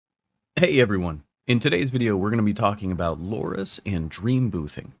Hey everyone! In today's video we're going to be talking about LoRa's and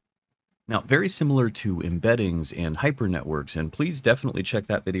Dreamboothing. Now, very similar to embeddings and hypernetworks, and please definitely check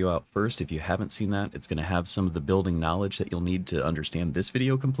that video out first if you haven't seen that. It's going to have some of the building knowledge that you'll need to understand this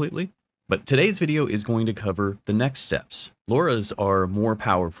video completely. But today's video is going to cover the next steps. LoRa's are more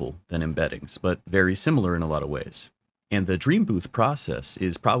powerful than embeddings, but very similar in a lot of ways. And the Dreambooth process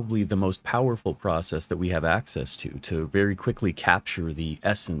is probably the most powerful process that we have access to very quickly capture the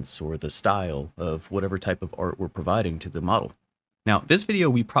essence or the style of whatever type of art we're providing to the model. Now, this video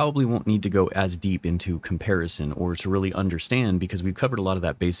we probably won't need to go as deep into comparison or to really understand because we've covered a lot of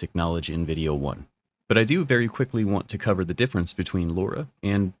that basic knowledge in video 1. But I do very quickly want to cover the difference between LoRa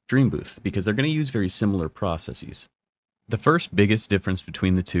and Dreambooth because they're going to use very similar processes. The first biggest difference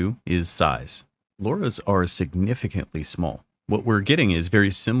between the two is size. LoRa's are significantly small. What we're getting is very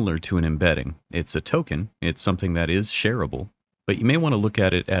similar to an embedding. It's a token, it's something that is shareable, but you may want to look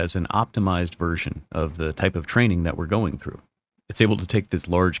at it as an optimized version of the type of training that we're going through. It's able to take this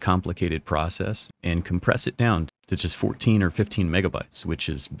large, complicated process and compress it down to just 14 or 15 megabytes, which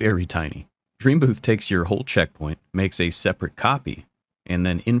is very tiny. Dreambooth takes your whole checkpoint, makes a separate copy, and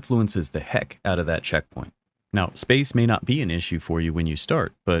then influences the heck out of that checkpoint. Now, space may not be an issue for you when you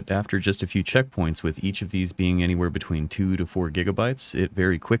start, but after just a few checkpoints with each of these being anywhere between 2 to 4 gigabytes, it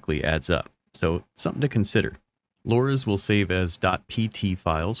very quickly adds up. So, something to consider. LoRa's will save as .pt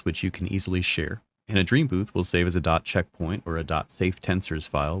files, which you can easily share, and a Dreambooth will save as a .checkpoint or a .safetensors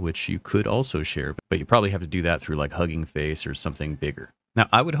file, which you could also share, but you probably have to do that through like Hugging Face or something bigger. Now,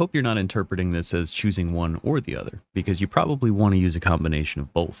 I would hope you're not interpreting this as choosing one or the other, because you probably want to use a combination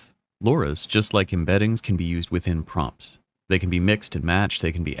of both. LoRa's, just like embeddings, can be used within prompts. They can be mixed and matched,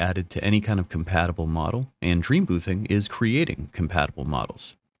 they can be added to any kind of compatible model, and Dreamboothing is creating compatible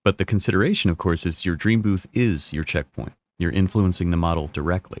models. But the consideration, of course, is your Dreambooth is your checkpoint. You're influencing the model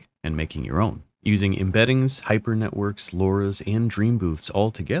directly and making your own. Using embeddings, hypernetworks, LoRa's, and Dreambooths all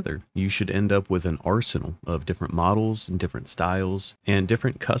together, you should end up with an arsenal of different models and different styles and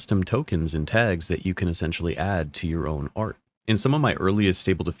different custom tokens and tags that you can essentially add to your own art. In some of my earliest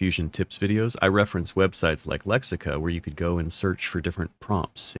Stable Diffusion tips videos, I reference websites like Lexica where you could go and search for different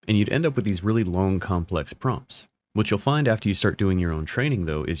prompts, and you'd end up with these really long, complex prompts. What you'll find after you start doing your own training,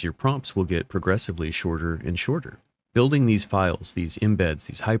 though, is your prompts will get progressively shorter and shorter. Building these files, these embeds,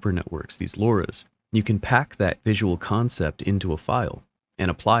 these hypernetworks, these LoRa's, you can pack that visual concept into a file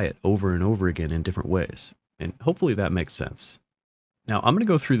and apply it over and over again in different ways, and hopefully that makes sense. Now, I'm going to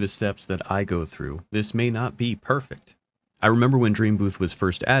go through the steps that I go through. This may not be perfect. I remember when Dreambooth was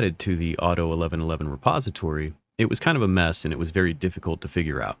first added to the Auto 1111 repository, it was kind of a mess and it was very difficult to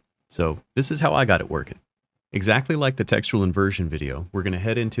figure out. So this is how I got it working. Exactly like the textual inversion video, we're going to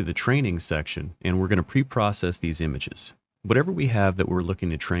head into the training section and we're going to pre-process these images. Whatever we have that we're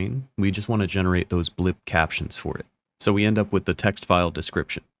looking to train, we just want to generate those blip captions for it. So we end up with the text file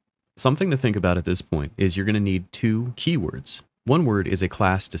description. Something to think about at this point is you're going to need 2 keywords. One word is a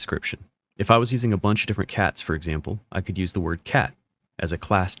class description. If I was using a bunch of different cats, for example, I could use the word cat as a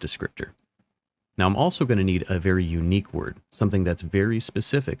class descriptor. Now, I'm also going to need a very unique word, something that's very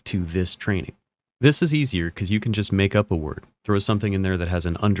specific to this training. This is easier because you can just make up a word, throw something in there that has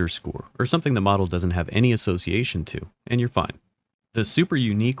an underscore, or something the model doesn't have any association to, and you're fine. The super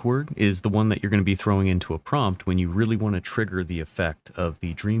unique word is the one that you're going to be throwing into a prompt when you really want to trigger the effect of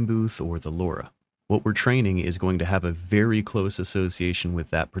the Dreambooth or the LoRa. What we're training is going to have a very close association with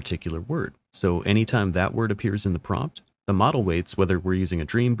that particular word. So anytime that word appears in the prompt, the model weights, whether we're using a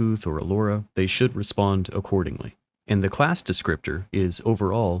Dreambooth or a LoRa, they should respond accordingly. And the class descriptor is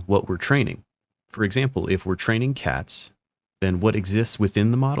overall what we're training. For example, if we're training cats, then what exists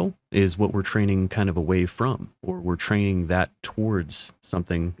within the model is what we're training kind of away from, or we're training that towards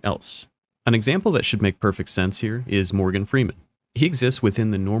something else. An example that should make perfect sense here is Morgan Freeman. He exists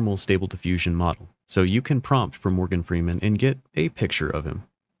within the normal Stable Diffusion model, so you can prompt for Morgan Freeman and get a picture of him.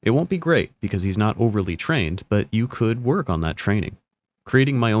 It won't be great because he's not overly trained, but you could work on that training.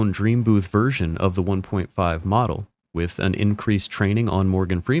 Creating my own Dreambooth version of the 1.5 model, with an increased training on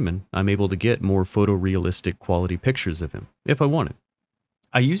Morgan Freeman, I'm able to get more photorealistic quality pictures of him, if I wanted.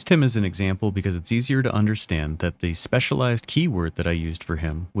 I used him as an example because it's easier to understand that the specialized keyword that I used for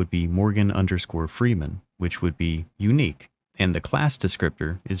him would be Morgan_Freeman, which would be unique. And the class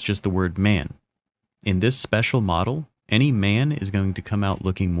descriptor is just the word man. In this special model, any man is going to come out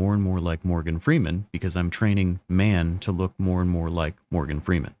looking more and more like Morgan Freeman because I'm training man to look more and more like Morgan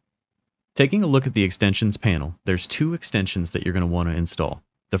Freeman. Taking a look at the extensions panel, there's 2 extensions that you're going to want to install.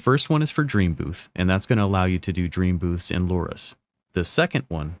 The first one is for Dreambooth, and that's going to allow you to do Dreambooths and LoRa's. The second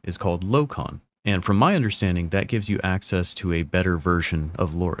one is called Locon, And from my understanding, that gives you access to a better version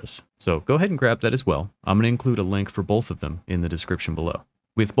of LoRa's. So go ahead and grab that as well. I'm going to include a link for both of them in the description below.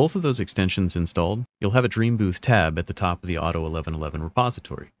 With both of those extensions installed, you'll have a Dreambooth tab at the top of the Auto 1111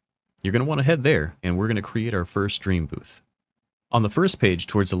 repository. You're going to want to head there, and we're going to create our first Dreambooth. On the first page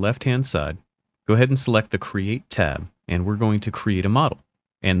towards the left-hand side, go ahead and select the Create tab, and we're going to create a model.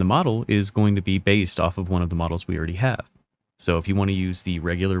 And the model is going to be based off of one of the models we already have. So if you want to use the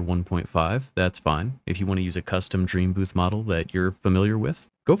regular 1.5, that's fine. If you want to use a custom Dreambooth model that you're familiar with,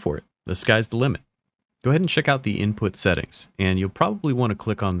 go for it. The sky's the limit. Go ahead and check out the input settings, and you'll probably want to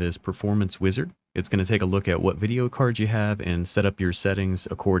click on this Performance Wizard. It's going to take a look at what video cards you have and set up your settings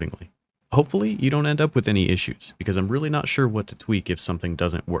accordingly. Hopefully you don't end up with any issues, because I'm really not sure what to tweak if something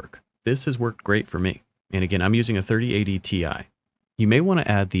doesn't work. This has worked great for me. And again, I'm using a 3080 Ti. You may want to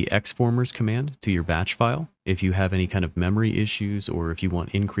add the xformers command to your batch file if you have any kind of memory issues or if you want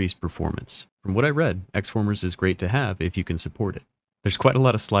increased performance. From what I read, xformers is great to have if you can support it. There's quite a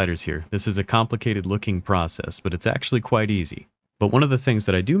lot of sliders here. This is a complicated looking process, but it's actually quite easy. But one of the things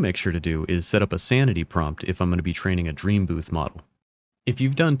that I do make sure to do is set up a sanity prompt if I'm going to be training a Dreambooth model. If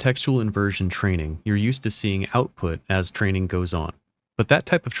you've done textual inversion training, you're used to seeing output as training goes on. But that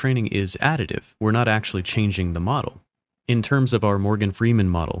type of training is additive. We're not actually changing the model. In terms of our Morgan Freeman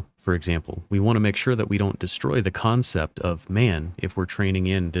model, for example, we want to make sure that we don't destroy the concept of man if we're training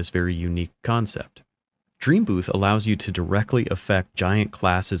in this very unique concept. Dreambooth allows you to directly affect giant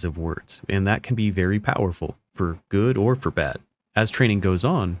classes of words, and that can be very powerful, for good or for bad. As training goes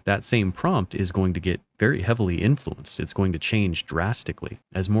on, that same prompt is going to get very heavily influenced. It's going to change drastically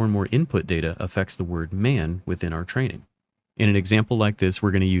as more and more input data affects the word man within our training. In an example like this,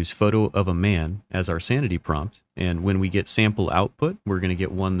 we're going to use photo of a man as our sanity prompt, and when we get sample output, we're going to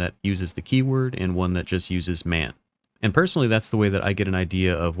get one that uses the keyword and one that just uses man. And personally, that's the way that I get an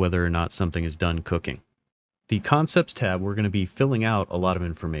idea of whether or not something is done cooking. The Concepts tab, we're going to be filling out a lot of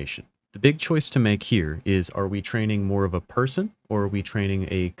information. The big choice to make here is, are we training more of a person or are we training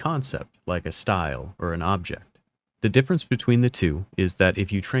a concept like a style or an object? The difference between the two is that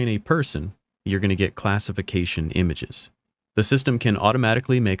if you train a person, you're going to get classification images. The system can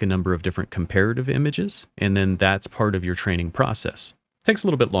automatically make a number of different comparative images, and then that's part of your training process. Takes a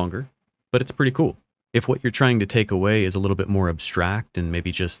little bit longer, but it's pretty cool. If what you're trying to take away is a little bit more abstract and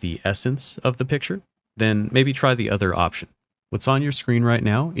maybe just the essence of the picture, then maybe try the other option. What's on your screen right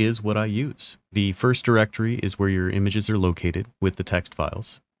now is what I use. The first directory is where your images are located with the text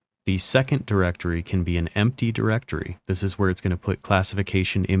files. The second directory can be an empty directory. This is where it's going to put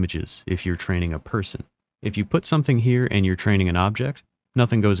classification images if you're training a person. If you put something here and you're training an object,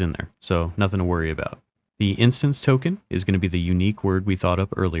 nothing goes in there, so nothing to worry about. The instance token is going to be the unique word we thought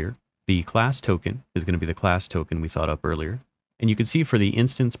up earlier. The class token is going to be the class token we thought up earlier. And you can see for the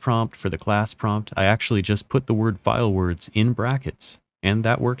instance prompt, for the class prompt, I actually just put the word file words in brackets, and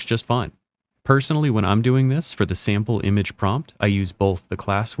that works just fine. Personally, when I'm doing this for the sample image prompt, I use both the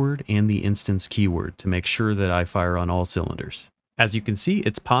class word and the instance keyword to make sure that I fire on all cylinders. As you can see,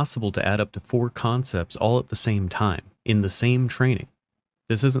 it's possible to add up to 4 concepts all at the same time, in the same training.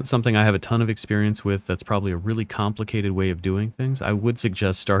 This isn't something I have a ton of experience with. That's probably a really complicated way of doing things. I would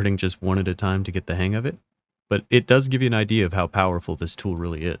suggest starting just one at a time to get the hang of it, but it does give you an idea of how powerful this tool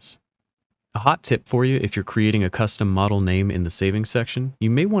really is. A hot tip for you, if you're creating a custom model name in the savings section, you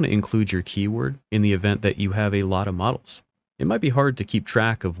may want to include your keyword in the event that you have a lot of models. It might be hard to keep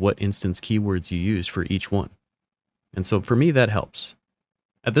track of what instance keywords you use for each one. And so for me, that helps.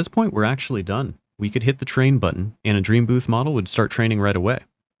 At this point, we're actually done. We could hit the train button and a Dreambooth model would start training right away.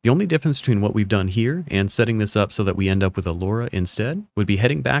 The only difference between what we've done here and setting this up so that we end up with a LoRa instead would be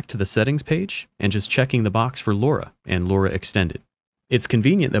heading back to the settings page and just checking the box for LoRa and LoRa extended. It's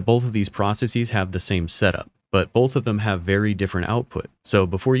convenient that both of these processes have the same setup, but both of them have very different output. So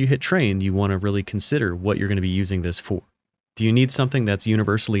before you hit train, you want to really consider what you're going to be using this for. Do you need something that's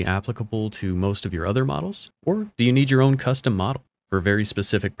universally applicable to most of your other models? Or do you need your own custom model for very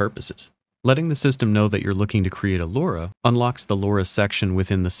specific purposes? Letting the system know that you're looking to create a LoRa unlocks the LoRa section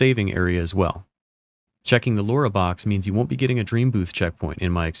within the saving area as well. Checking the LoRa box means you won't be getting a Dreambooth checkpoint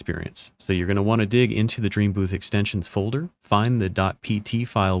in my experience. So you're going to want to dig into the Dreambooth extensions folder, find the .pt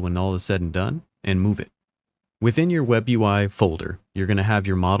file when all is said and done, and move it. Within your WebUI folder, you're going to have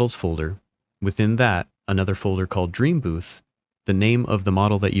your models folder. Within that, another folder called Dreambooth, the name of the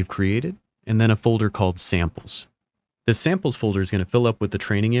model that you've created, and then a folder called Samples. This Samples folder is going to fill up with the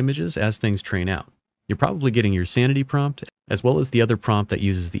training images as things train out. You're probably getting your sanity prompt, as well as the other prompt that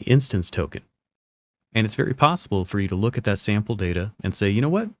uses the instance token. And it's very possible for you to look at that sample data and say, you know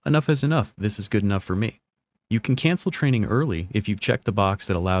what, enough is enough, this is good enough for me. You can cancel training early if you've checked the box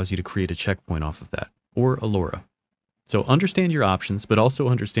that allows you to create a checkpoint off of that, or a LoRa. So understand your options, but also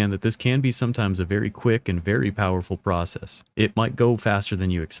understand that this can be sometimes a very quick and very powerful process. It might go faster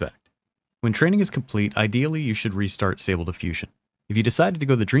than you expect. When training is complete, ideally you should restart Stable Diffusion. If you decided to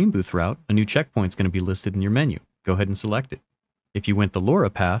go the Dreambooth route, a new checkpoint is going to be listed in your menu. Go ahead and select it. If you went the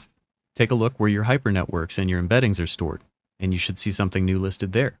LoRa path, take a look where your hypernetworks and your embeddings are stored, and you should see something new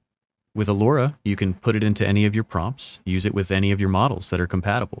listed there. With a LoRa, you can put it into any of your prompts, use it with any of your models that are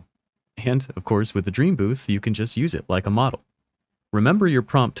compatible. And, of course, with the Dreambooth, you can just use it like a model. Remember your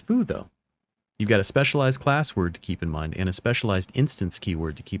prompt foo, though. You've got a specialized class word to keep in mind and a specialized instance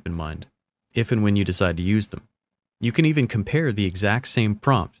keyword to keep in mind, if and when you decide to use them. You can even compare the exact same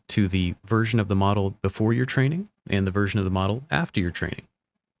prompt to the version of the model before your training and the version of the model after your training.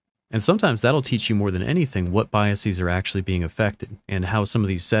 And sometimes that'll teach you more than anything what biases are actually being affected and how some of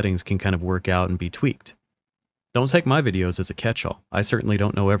these settings can kind of work out and be tweaked. Don't take my videos as a catch-all. I certainly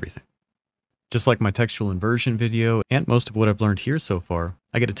don't know everything. Just like my textual inversion video and most of what I've learned here so far,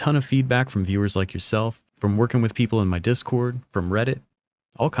 I get a ton of feedback from viewers like yourself, from working with people in my Discord, from Reddit,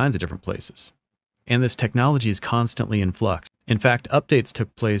 all kinds of different places. And this technology is constantly in flux. In fact, updates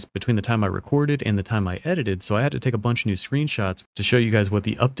took place between the time I recorded and the time I edited, so I had to take a bunch of new screenshots to show you guys what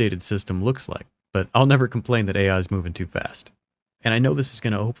the updated system looks like. But I'll never complain that AI is moving too fast. And I know this is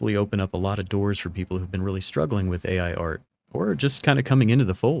going to hopefully open up a lot of doors for people who've been really struggling with AI art, or just kind of coming into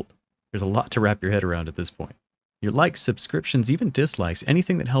the fold. There's a lot to wrap your head around at this point. Your likes, subscriptions, even dislikes,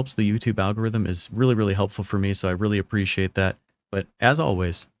 anything that helps the YouTube algorithm is really, really helpful for me, so I really appreciate that. But as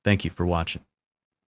always, thank you for watching.